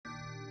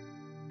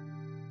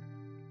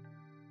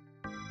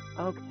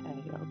Okay.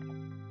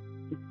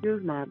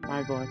 Excuse my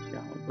voice,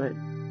 y'all, but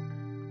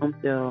I'm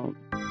still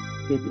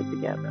getting it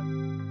together.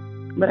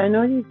 But I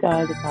know you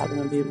guys are probably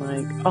gonna be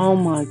like, "Oh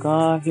my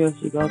God, here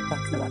she goes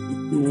talking about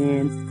these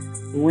men.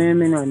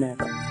 Women are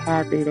never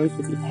happy. They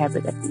should be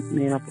happy that these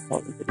men are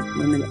proposing to these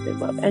women that they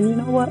love." And you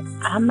know what?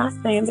 I'm not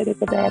saying that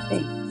it's a bad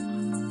thing.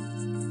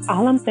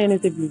 All I'm saying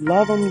is, if you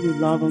love them, you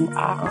love them.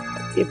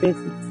 If it's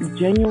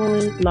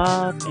genuinely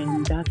love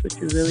and that's what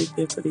you really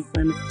feel for these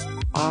women,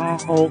 I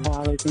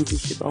wholeheartedly think you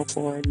should go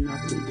for it, and I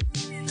believe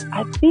it.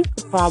 I think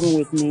the problem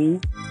with me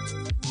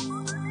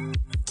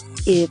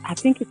is I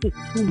think it's just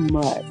too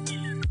much.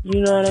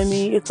 You know what I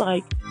mean? It's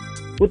like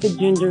with the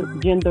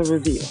gender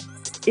reveal.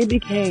 It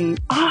became,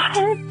 oh,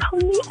 tell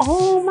me,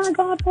 oh my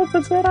God, that's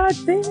a good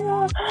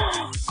idea.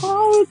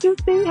 Oh, did you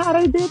see how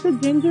they did the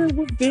gender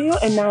reveal?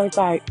 And now it's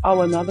like,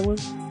 oh, another one.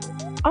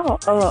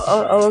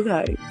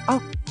 Okay.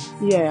 Oh,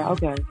 yeah,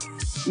 okay.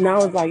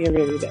 Now it's like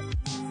every other day.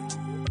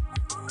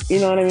 You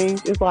know what I mean?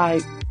 It's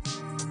like,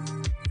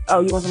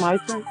 oh, you want some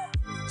ice cream?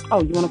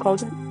 Oh, you want a cold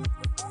drink?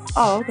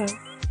 Oh, okay.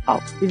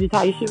 Oh, did you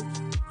tie your shoe?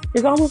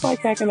 It's almost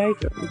like second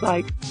nature. It's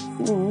like,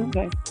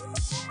 okay.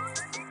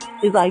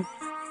 It's like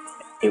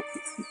it,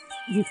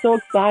 you're so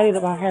excited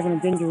about having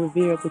a gender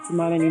reveal, but you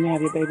might not even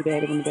have your baby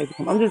daddy when the baby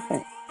comes. I'm just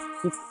saying.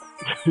 Just,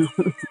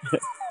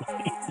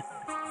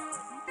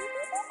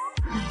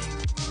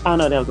 I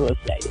know that was a little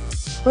shady,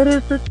 but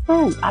it's the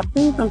truth. I've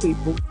seen some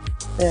people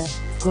that,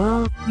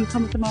 girl, you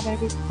coming to my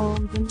baby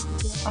gender reveal?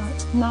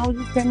 No,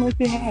 just tell me what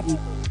you having.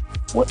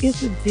 What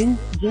is the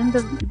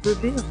gender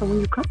reveal? So when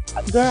you come,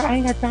 girl, I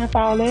ain't got time for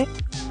all that.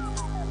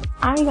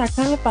 I ain't got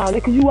time for all that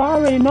because you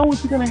already know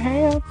what you're gonna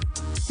have.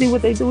 See,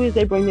 what they do is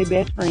they bring their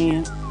best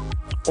friend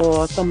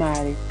or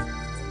somebody.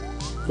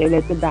 They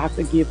let the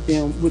doctor give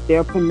them, with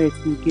their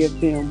permission,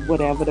 give them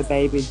whatever the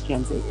baby's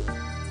gender is.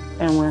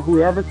 And when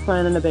whoever's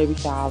planning the baby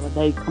shower,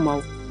 they come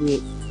up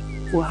with,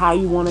 well, how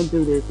you want to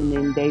do this, and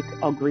then they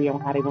agree on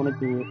how they want to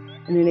do it,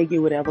 and then they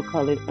get whatever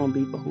color it's gonna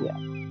be for whoever.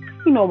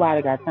 You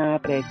nobody got time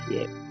for that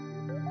shit.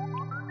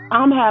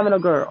 I'm having a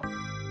girl,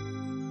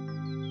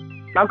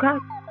 okay?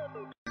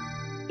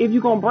 If you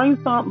gonna bring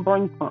something,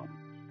 bring something.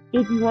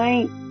 If you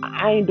ain't,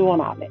 I ain't doing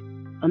all that.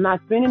 I'm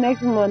not spending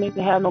extra money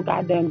to have no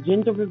goddamn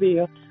gender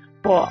reveal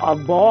for a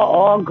boy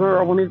or a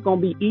girl when it's gonna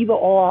be either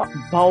or,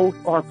 both,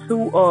 or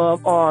two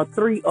of, or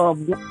three of.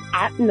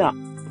 No,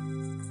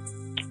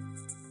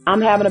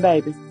 I'm having a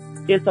baby.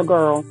 It's a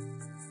girl.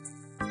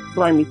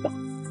 Bring me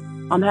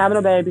some. I'm having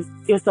a baby.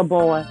 It's a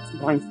boy.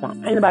 Bring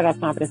some. Ain't nobody got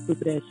time for that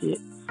stupid ass shit.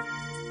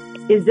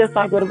 It's just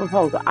like with a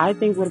proposal. I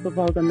think with a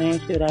proposal, a man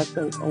should ask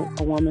a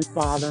woman's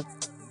father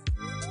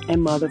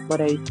and mother for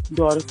their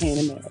daughter's hand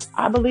in marriage.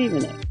 I believe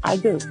in it. I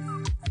do.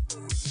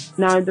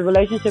 Now, if the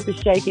relationship is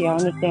shaky, I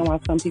understand why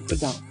some people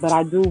don't. But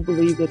I do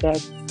believe that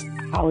that's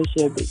how it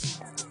should be.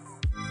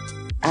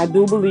 I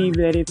do believe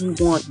that if you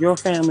want your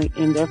family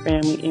and their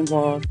family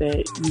involved,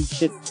 that you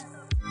should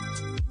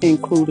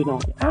include it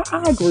on it.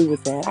 I agree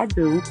with that. I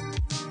do.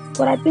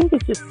 But I think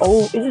it's just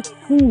old. It's just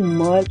too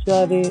much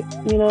of it.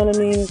 You know what I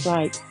mean? It's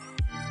like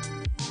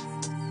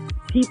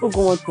people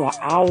going to an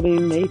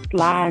outing, they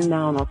sliding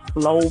down a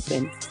slope,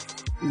 and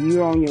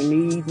you're on your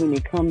knees when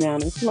they come down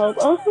the slope.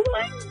 Oh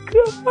my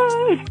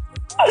God.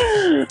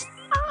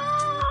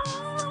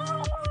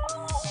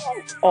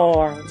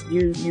 Or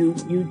you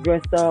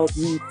dressed up,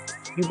 you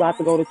about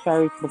to go to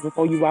church, but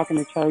before you walk in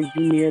the church,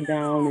 you kneel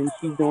down and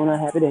she's doing her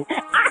happy day.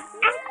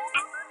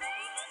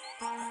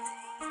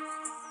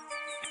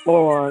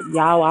 Or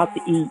y'all out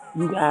to eat,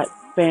 you got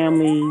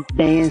families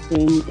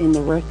dancing in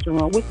the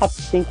restaurant, which I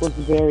think was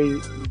very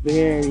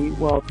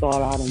well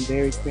thought out and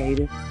very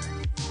creative.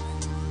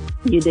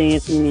 You're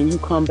dancing and you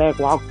come back,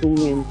 walk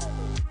through, and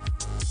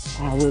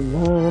I would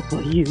love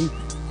for you to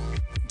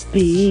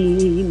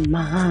be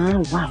my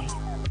wife.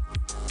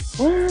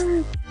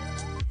 What?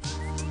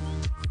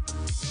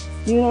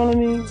 You know what I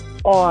mean?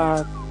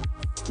 Or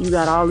you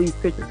got all these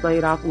pictures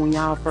laid out when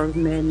y'all first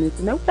met and this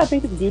and that, which I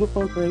think is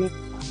beautiful and pretty.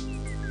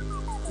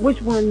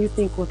 Which one you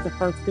think was the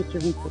first picture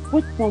we took?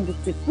 Which one was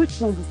this? Which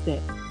one was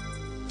that?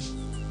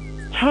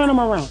 Turn them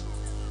around.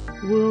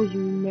 Will you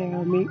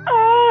marry me?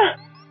 Ah,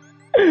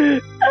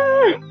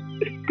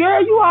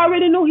 girl, you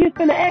already knew he was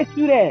gonna ask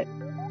you that.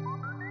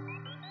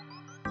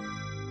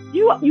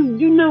 You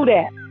knew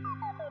that.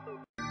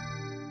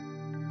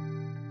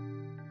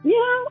 You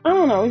know, I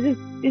don't know.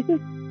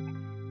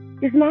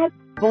 It's not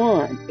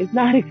fun. It's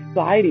not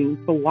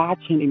exciting to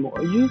watch anymore.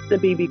 It used to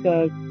be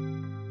because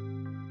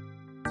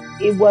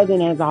it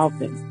wasn't as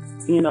often,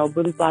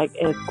 but it's like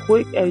as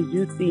quick as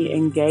you see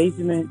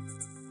engagement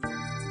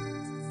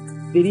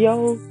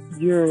videos,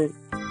 you're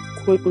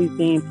quickly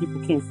seeing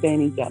people can't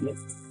stand each other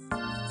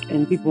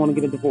and people want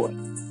to get a divorce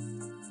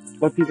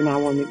or people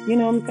not wanting to, you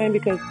know what I'm saying?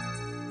 Because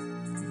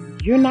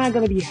you're not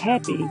going to be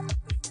happy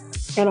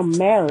in a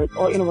marriage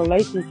or in a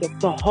relationship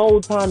the whole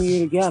time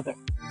you're together.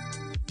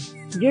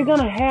 You're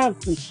going to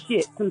have some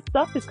shit. Some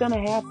stuff is going to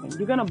happen.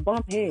 You're going to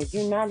bump heads.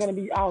 You're not going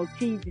to be all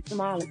cheesy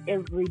smiling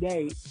every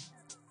day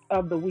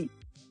of the week.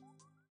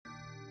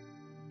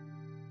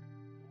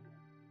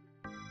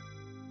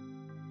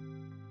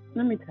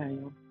 Let me tell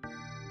you,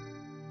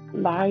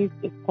 life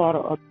is part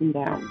of ups and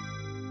downs,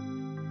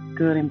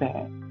 good and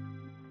bad.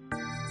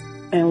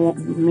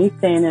 And me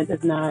saying that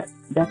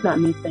that's not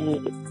me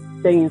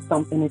saying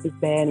something if it's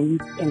bad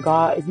and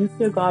God, if you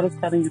feel God is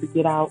telling you to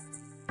get out,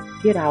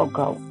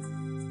 go.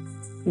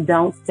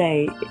 Don't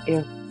stay.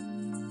 If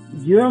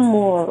you're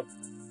more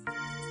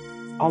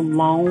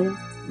alone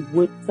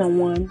with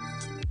someone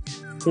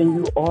than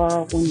you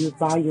are when you're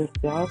by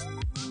yourself,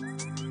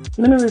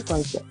 let me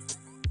rephrase that.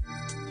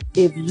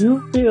 If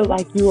you feel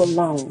like you're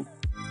alone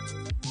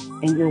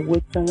and you're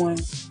with someone,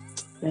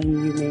 then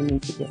you may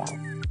need to get out.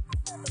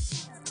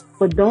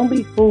 But don't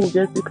be fooled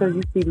just because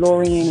you see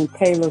Lorianne and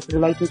Taylor's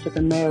relationship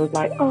and marriage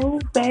like, oh,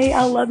 babe,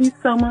 I love you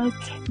so much.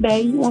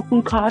 Babe, you want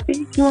some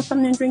coffee? You want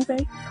something to drink,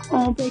 babe?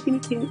 Oh, babe, can you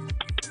kiss?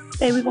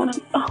 Babe, we want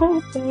to,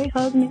 oh, babe,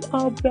 hug me.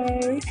 Oh,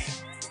 babe.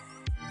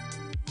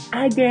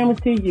 I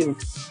guarantee you,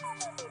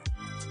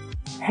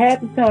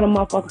 half the time the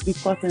motherfuckers be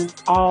fucking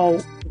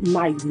all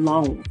night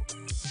long.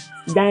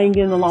 They ain't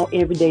getting along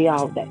every day,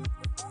 all day.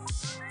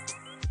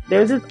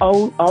 There's this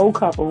old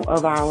couple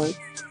of ours.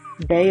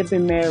 They have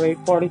been married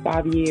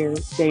 45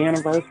 years. Their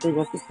anniversary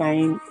was the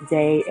same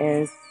day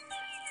as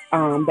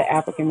the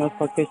African nurse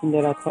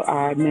practitioner that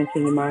I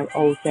mentioned in my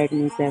old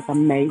segments. That's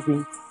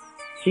amazing.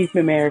 She's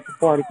been married for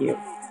 40 years.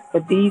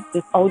 But this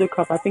older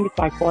couple, I think it's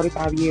like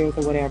 45 years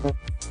or whatever.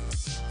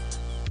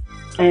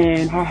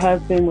 And her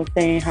husband was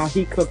saying how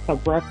he cooks her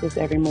breakfast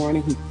every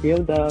morning. He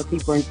still does. He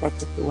brings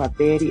breakfast to her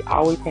bed. He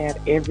always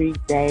had every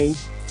day.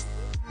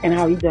 And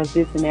how he does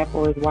this and that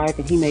for his wife.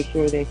 And he makes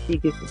sure that she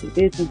gets to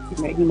do this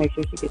and he makes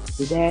sure she gets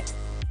to do that.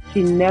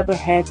 She never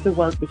had to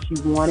work, but she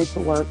wanted to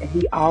work. And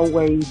he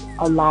always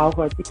allowed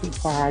her to keep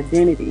her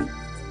identity,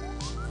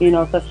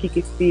 so she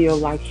could feel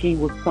like she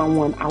was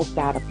someone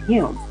outside of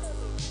him.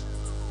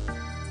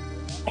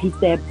 He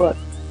said, but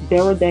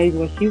there were days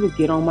where she would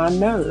get on my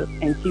nerves,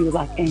 and she was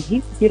like, and he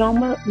would get on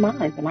mine,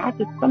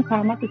 and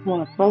sometimes I just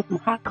want to throw some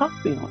hot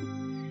coffee on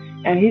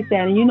him. And he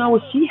said, and you know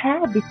what she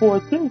had before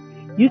too?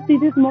 You see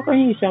this mark right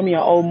here? He showed me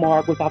an old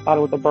mark, which I thought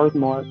it was a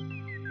birthmark.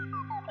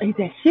 He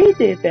said, she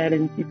did that,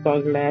 and she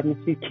started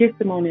laughing. She kissed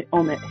him on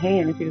that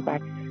hand, and she was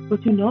like,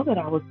 but you know that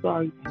I was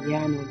sorry. Said,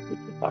 yeah, I know that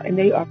you're sorry. And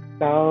they are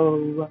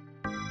so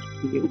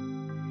cute.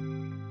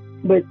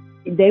 But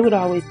they would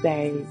always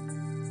say,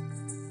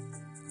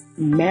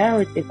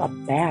 marriage is a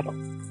battle.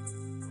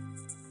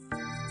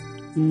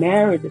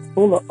 Marriage is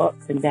full of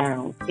ups and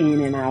downs,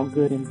 in and out,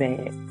 good and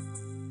bad.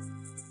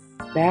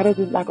 Battles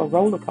is like a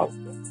roller coaster.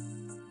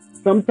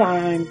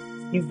 Sometimes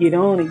you get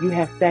on and you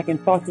have second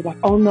thoughts. You're like,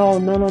 oh no,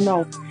 no, no,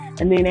 no.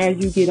 And then as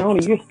you get on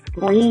it, you're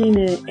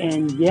screaming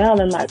and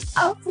yelling like,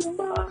 oh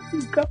my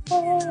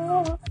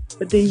God.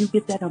 But then you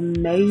get that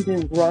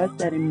amazing rush,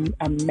 that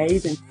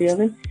amazing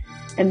feeling.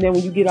 And then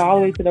when you get all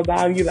the way to the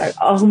bottom, you're like,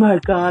 oh my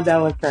God, that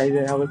was crazy.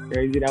 That was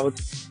crazy. That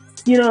was,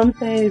 you know what I'm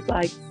saying? It's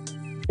like,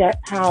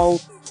 that's how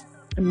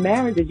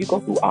marriage is. You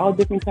go through all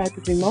different types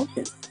of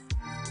emotions.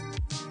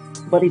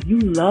 But if you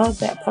love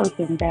that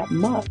person that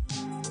much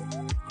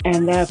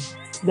and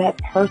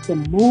that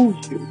person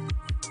moves you,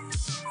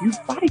 you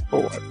fight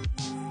for it.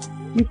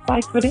 You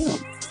fight for them.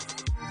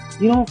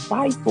 You don't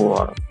fight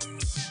for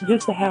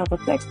just to have a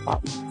sex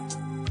partner.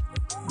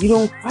 You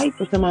don't fight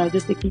for somebody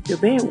just to keep your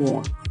bed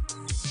warm.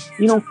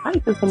 You don't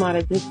fight for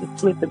somebody just to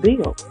split the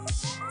bill.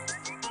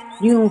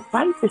 You don't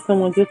fight for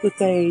someone just to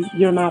say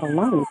you're not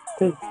alone,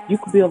 because you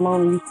could be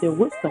alone and you're still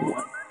with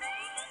someone.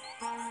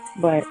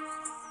 But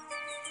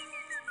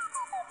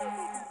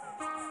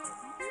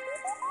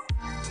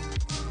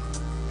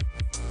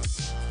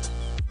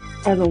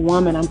as a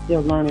woman, I'm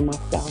still learning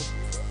myself.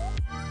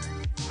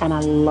 And I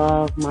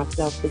love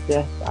myself to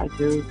death. I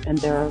do. And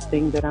there are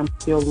things that I'm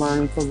still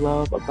learning to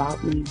love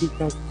about me,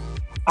 because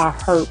I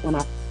hurt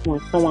when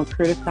someone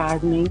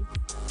criticizes me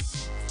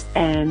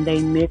and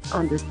they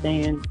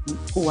misunderstand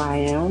who I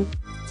am.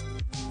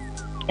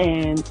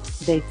 And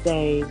they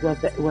say, well,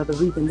 the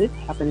reason this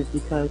happened is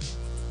because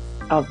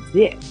of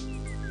this.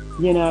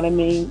 You know what I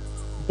mean?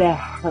 That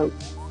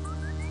hurts.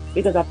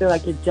 Because I feel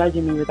like you're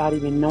judging me without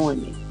even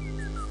knowing me.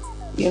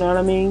 You know what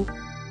I mean?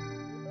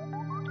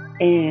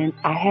 And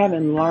I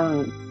haven't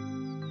learned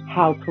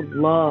how to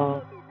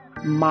love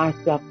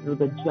myself through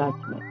the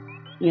judgment.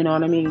 You know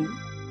what I mean?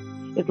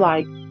 It's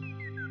like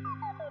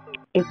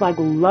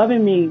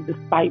loving me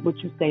despite what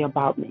you say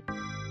about me.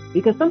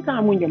 Because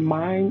sometimes when your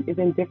mind is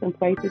in different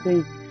places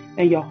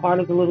and your heart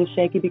is a little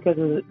shaky because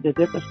of the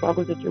different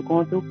struggles that you're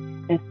going through,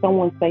 and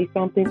someone say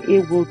something,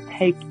 it will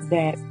take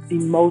that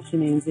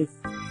emotion and just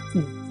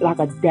like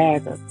a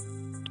dagger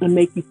and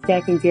make you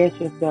second guess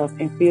yourself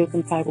and feel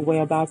some type of way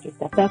about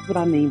yourself. That's what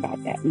I mean by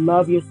that.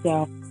 Love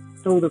yourself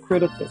through the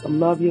criticism.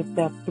 Love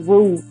yourself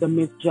through the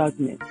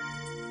misjudgment.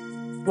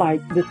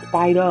 Like,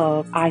 despite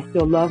of, I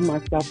still love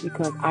myself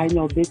because I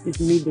know this is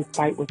me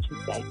despite what you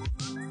say.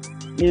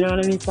 You know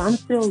what I mean? So I'm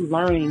still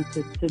learning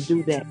to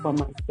do that for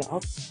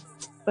myself.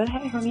 But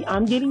hey, honey,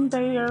 I'm getting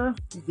there.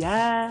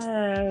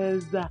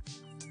 Yes.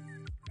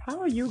 How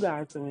are you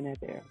guys doing it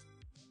there?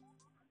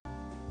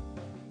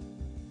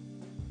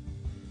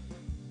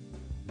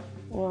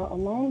 Well, a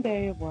long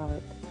day of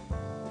work,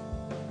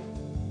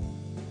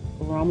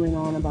 rumbling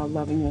on about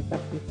loving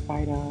yourself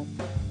despite of,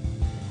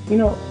 you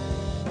know,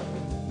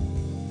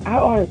 I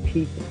ordered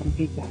pizza from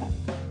Pizza Hut.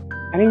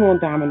 I didn't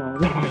want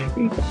Domino's. I ordered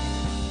pizza.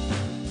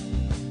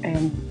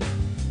 And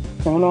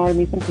someone ordered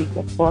me some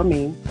pizza for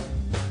me.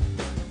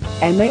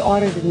 And they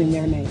ordered it in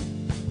their name.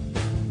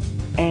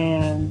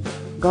 And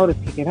go to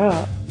pick it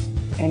up.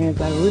 And it's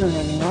like, we don't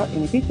have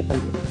any pizza for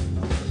you.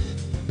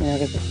 You know,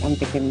 'cause I'm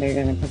thinking they're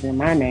going to put it in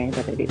my name,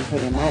 but they didn't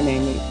put it in my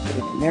name. They put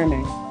it in their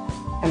name.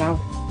 And I was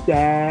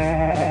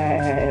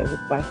sad. I was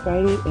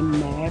frustrated and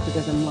mad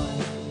because I'm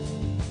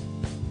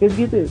like, just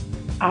get this.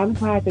 I've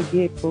tried to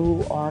get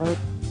food ordered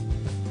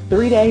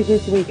 3 days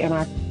this week, and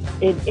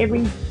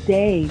every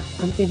day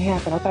something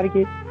happened. I try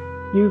to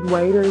use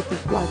Waiters.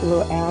 It's like a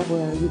little app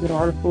where you can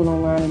order food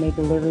online and they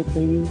deliver it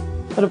to you.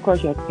 But of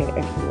course, you have to pay an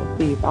extra little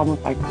fee. It's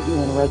almost like if you're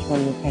in a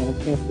restaurant and you're paying a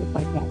tip, just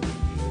like that.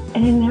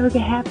 And it never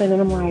could happen.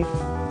 And I'm like,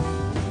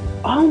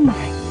 oh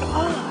my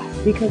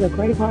god, because a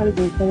credit card is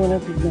in someone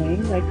else's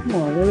name. Like, come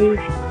on, really?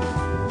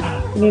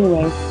 But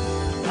anyway,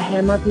 I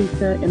had my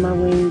pizza and my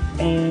wings,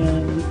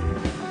 and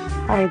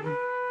I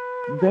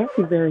was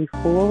very, very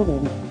full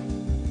and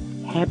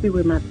happy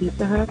with my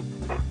Pizza Hut.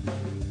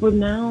 But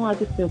now I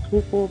just feel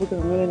too full because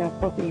I'm really not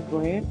supposed to eat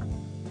bread.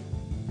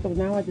 So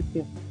now I just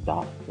feel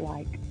stuffed,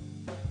 like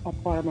a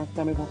part of my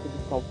stomach wants to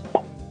just go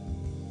pop,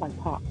 like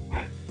pop.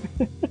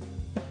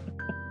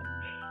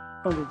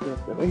 I'm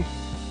just silly.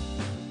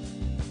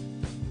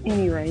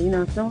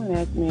 Anyway, someone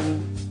asked me,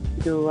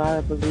 do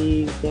I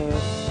believe that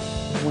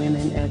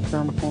women at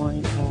some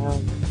point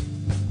have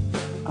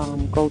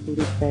go through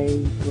the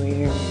phase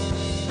where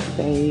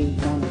they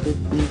want to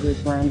just be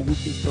with random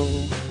people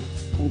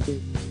and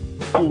just,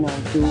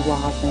 do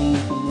wild things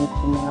and this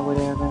and that,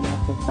 whatever. And I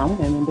said some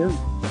women do.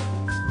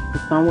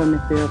 But some women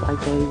feel like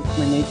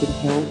when they've been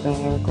held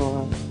back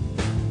or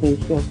they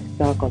feel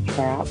stuck or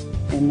trapped,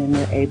 and then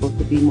they're able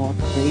to be more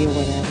free or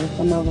whatever.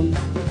 Some of them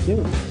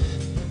do.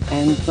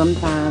 And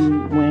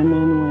sometimes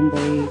women, when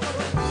they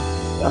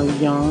are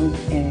young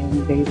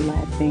and they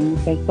lack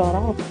things, they start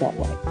off that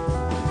way.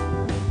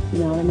 You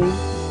know what I mean?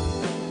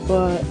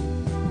 But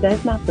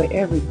that's not for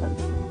every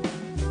person.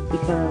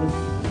 Because,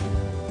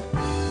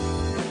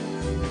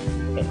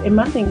 and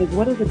my thing is,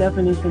 what is the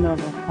definition of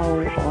a hoe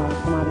or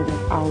somebody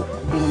that's out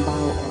and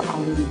about or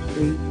out in the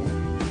street?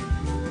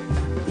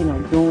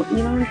 Doing,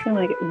 what I'm saying?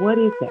 Like, what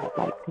is that?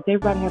 Like, because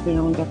everybody have their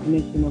own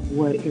definition of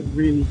what it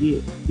really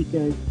is.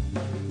 Because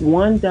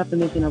one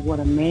definition of what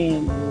a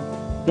man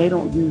is, they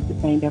don't use the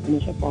same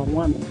definition for a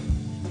woman.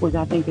 Which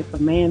I think if a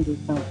man do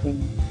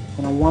something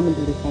and a woman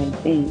do the same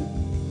thing,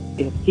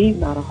 if she's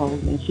not a hoe,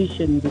 then she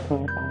shouldn't be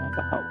classified as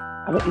a hoe.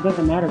 I mean, it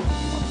doesn't matter if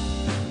she's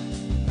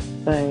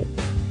not. But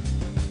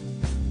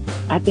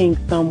I think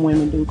some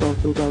women do go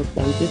through those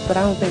stages, but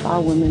I don't think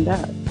all women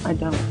does. I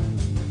don't.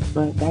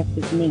 But that's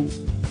just me.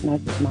 And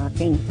that's just my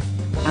opinion.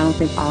 I don't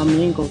think all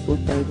men go through a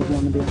stage of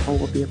wanting to be a hoe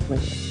or be a player.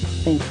 I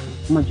think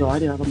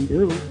majority of them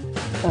do,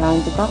 but I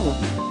don't think all of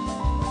them.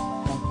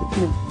 That's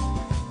just me.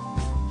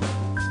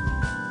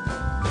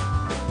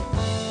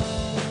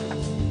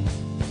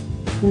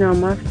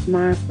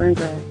 My friends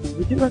are asking,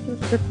 would you go to a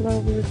strip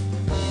club with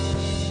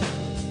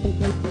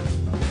something?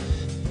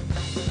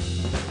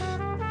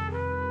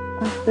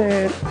 I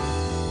said,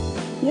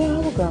 yeah, I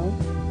would go.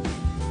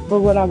 But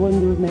what I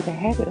wouldn't do is make a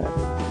habit of it.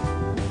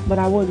 But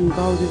I wouldn't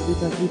go just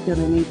because we feel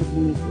the need to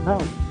go.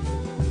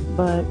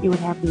 But it would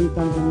have to be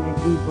something that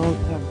we both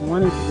have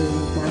wanted to do, and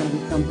it's not going to be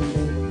something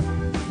that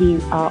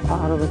being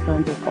out of a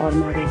sudden just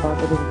automatically thought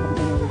that it was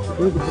something that we should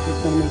do because it's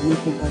going to make me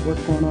think like,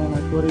 what's going on?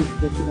 Like, what is it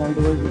that you want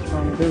to do? What are you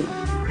trying to do?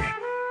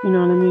 You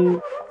know what I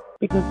mean?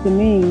 Because to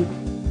me,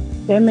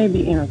 there may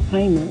be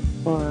entertainment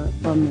for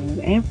men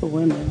and for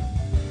women.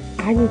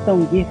 I just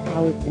don't get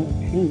how it's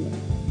entertainment.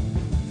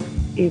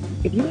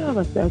 If you have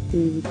a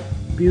sexy,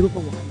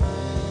 beautiful woman,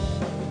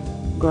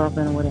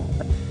 girlfriend or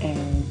whatever,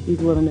 and she's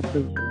willing to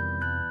please you,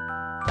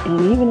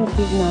 and even if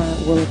she's not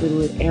willing to do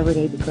it every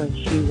day because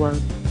she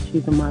works,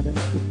 she's a mother,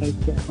 she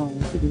takes care of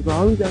home, she does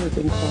all these other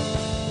things for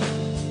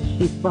her,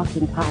 she's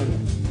fucking tired.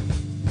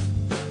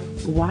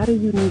 Why do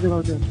you need to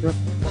go to a strip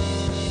club?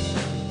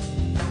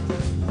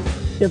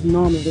 If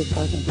normally this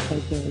person can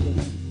take care of you,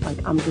 like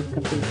I'm just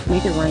confused.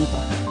 Make it rain for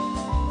her.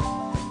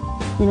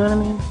 You know what I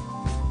mean?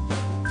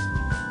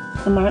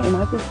 Am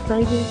I just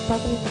crazy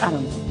about this? I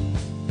don't know.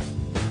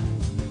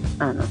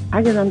 I don't know.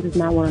 I guess I'm just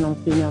not one of those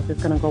females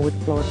that's gonna go with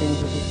the flow of things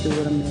and just do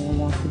what a man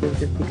wants to do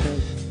just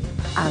because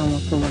I don't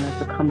want someone else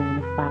to come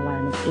in the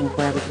spotlight and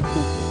grab your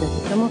attention. If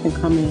someone can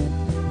come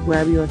in,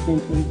 grab your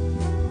attention,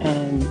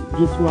 and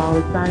get you all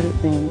excited,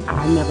 then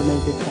I never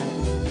made this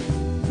happen.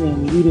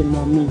 Then you didn't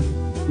want me.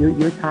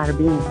 You're tired of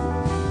being here.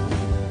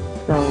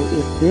 So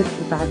if this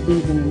is our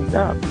season and it's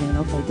up, then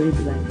okay, do what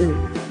you gotta do.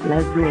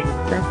 Let's do it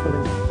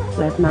respectfully.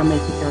 Let's not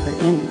make each other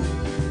enemies.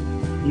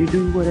 You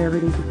do whatever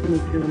it is that you need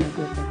to do to make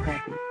yourself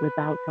happy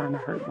without trying to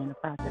hurt me in the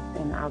process,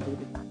 and I'll do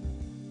the same.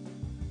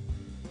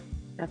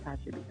 That's how it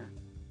should be done.